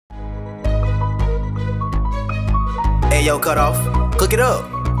Hey, yo, cut off. Cook it up.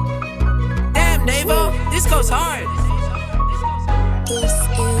 Damn, Navo, this goes hard. This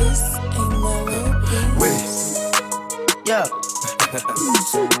is a melody. Yeah.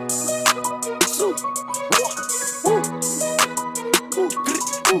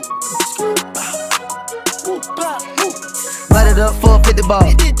 Light it up for a 50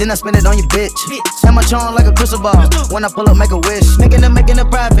 ball, then I spend it on your bitch. Have my charm like a crystal ball. When I pull up, make a wish. Making it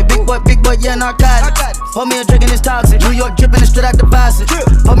private. Big boy, yeah, narcotic. Pour me a drink and it's toxic. New York dripping it straight out the faucet.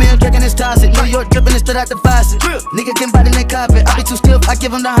 Pour me a drink and it's toxic. New York dripping it straight out the faucet. Nigga can bite in their carpet. I be too stiff, I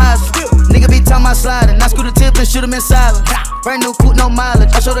give him the highs. Nigga be talking about sliding. I screw the tip and shoot him in silence. Brand new coupe, no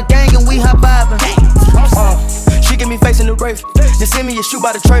mileage. I show the gang and we high vibing. She give me facing the Wraith. Just send me a shoe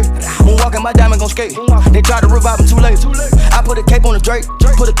by the tray. When walking, my diamond gon' skate. They try to revive him too late. I put a cape on the Drake.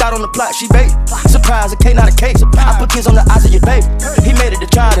 Put a thought on the plot, she bait. Surprise, a cake, not a cake. I put kids on the eyes of your babe. He made it to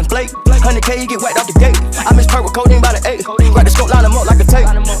try and flake. 100K, he get whacked out the gate. I miss purple codeine by the 8. Grab the scope, line him up like a tape.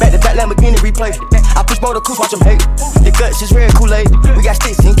 Back to back Lamborghini replay. I push both the coups, watch him hate. The guts is red Kool-Aid. We got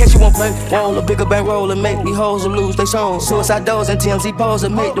sticks in case you won't play. Roll a bigger bankroll and make these hoes lose they songs. Suicide doors and TMZ pose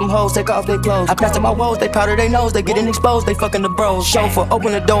and make them hoes take off their clothes. I pass to my woes, they powder they nose, they getting exposed, they fucking the bros. Chauffeur,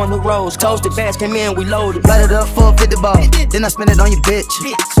 open the door in the rose. Toasted fast, came in, we loaded. Light it up for a 50 ball, then I spend it on your bitch.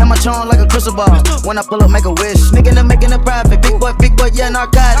 Have my charm like a crystal ball. When I pull up, make a wish. Making it private. Big boy, yeah,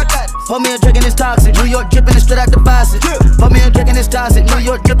 narcotic. Pour me a drink and it's toxic. New York dripping it straight out the faucet. Pour me a drink and it's toxic. New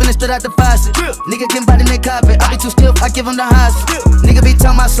York dripping it straight out the faucet. Nigga can bite in their carpet. I be too stiff, I give him the highs. Nigga be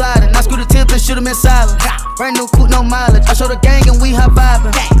talking about sliding. I screw the tip and shoot him in silence. Brand new coupe, no mileage. I show the gang and we high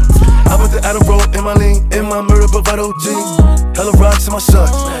vibing. I put the Adderall in my lean, in my murder bravado jeans. Hella rocks in my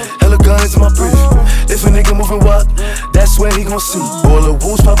socks, hella guns in my brief. If a nigga moving wild, that's when he gon' see. All the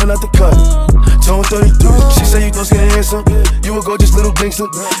wolves popping out the cut. Tone 33. She say you don't skin handsome, you a gorgeous little gangster.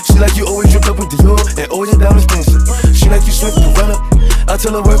 She like you always dripped up with Dior and all your diamonds dancing. She like you Swift Piranha, I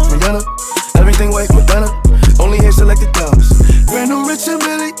tell her work Rihanna. Everything white Madonna, only in selected diamonds. Brand new rich and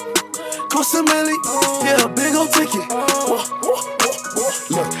Millie, cost a milli, yeah, big old ticket.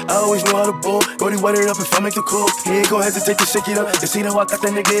 Look, I always know how to ball. Brody white it up if I make the call. He ain't gon' hesitate to shake it up. Just see know I got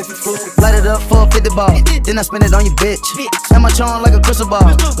that nigga if he full. Light it up for a 50 ball, then I spend it on your bitch. Have my charm like a crystal ball.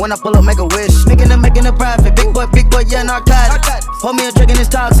 When I pull up, make a wish. Making it private. Big boy, yeah, narcotic. Pour me a drink and it's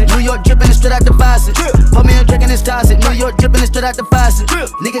toxic. New York dripping it straight out the faucet. Pour me a drink and it's toxic. New York dripping it straight out the faucet.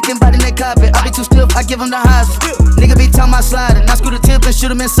 Nigga can bite in their carpet. I be too stiff, I give him the highs. Nigga be talking about sliding. I screw the tip and shoot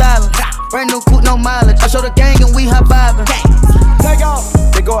him in silence. Brand new coupe, no mileage. I show the gang and we high vibing. Takeoff,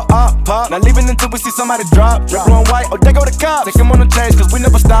 they go up, pop. Not leaving until we see somebody drop. Blowing white, oh, they go to cops. Take them on the change, cause we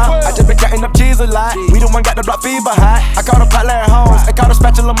never stop. I just been cutting up cheese a lot. We the one got the block fever hot. I caught a pot Larry Holmes. I caught a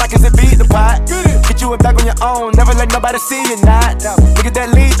spatula mic as it beat the pot. Get you a bag on your own, never let nobody see you not. Niggas that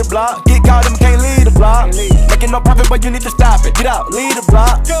lead the block, get caught them can't lead the block. Making no profit, but you need to stop it. Get out, lead the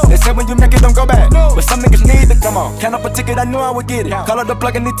block. They say when you make it, don't go back. But some niggas need to come on. Count up a ticket, I knew I would get it. Call up the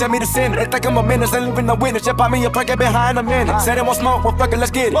plug and they tell me to send it. They think I'm a menace, ain't leaving no witness. Just pop me a perk, get behind a minute. Say they won't smoke, well fuck it,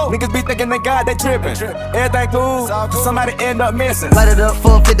 let's get it. Niggas be thinking they got, they tripping. Everything cool, somebody end up missing. Light it up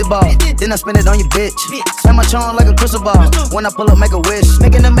for a 50 ball, then I spend it on your bitch. Have my charm like a crystal ball. When I pull up, make a wish.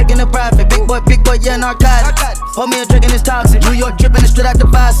 Making it private. Big boy, yeah, narcotic. Pour me a drink and it's toxic. New York dripping it straight out the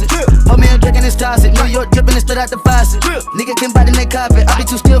faucet. Pour me a drink and it's toxic. New York dripping it straight out the faucet. Nigga can bite in their carpet. I be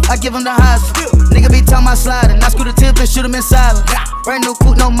too stiff, I give him the highs. Nigga be talking about sliding. I screw the tip and shoot him in silence. Brand new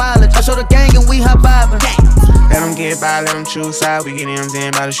coupe, no mileage. I show the gang and we high vibing. Let them get by, let them choose side. We get them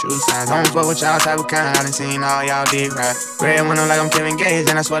in by the shoe size. Don't fuck with y'all type of kind. I done seen all y'all did right. Red when I'm like I'm Kevin Gates,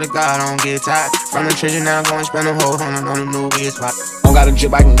 and I swear to God I don't get tired. From the treasure now, go and spend a whole $100 on the new weird spot. Don't got a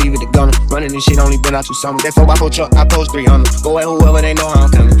drip, I can leave it to gunner. Running this shit only been out 2 summers. That 4x4 truck, I post 300. Go at whoever, they know how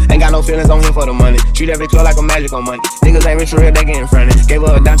I'm coming. Ain't got no feelings on him for the money. Treat every club like a magic on money. Niggas ain't rich for real, they getting fronted. Gave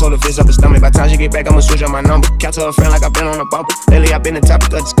her a dime, told her fist up her stomach. By the time she get back, I'ma switch up my number. Count to her friend like I been on a bumper. Lately I been the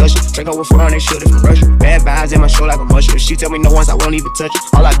topic of discussion. Drink over 4 and they shoot it from Russia. Bad vibes in my show like a mushroom. She tell me no once, I won't even touch it.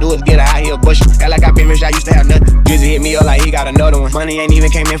 All I do is get a high heel bush. Act like I been rich, I used to have nothing. Drizzy hit me up like he got another one. Money ain't even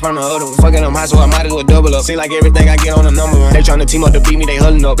came in from the other one. Fucking them high, so I might as well double up. Seem like everything I get on a number one. They tryna team up to beat me, they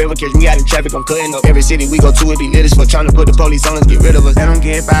huddling up. Ever catch me out in traffic, I'm cutting up. Every city we go to, it be lit as fuck. Tryna put the police on us, get rid of us. Let them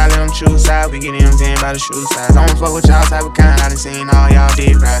get by, let them choose side. We get them in by the shoe size. I don't fuck with y'all type of kind. I done seen all y'all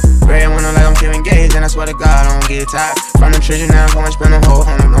did right. Red when I'm like I'm Kevin Gates, and I swear to God I don't get tired. From the treasure now, I'm going to spend a whole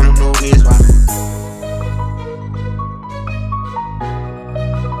 $100 on the new weird spot.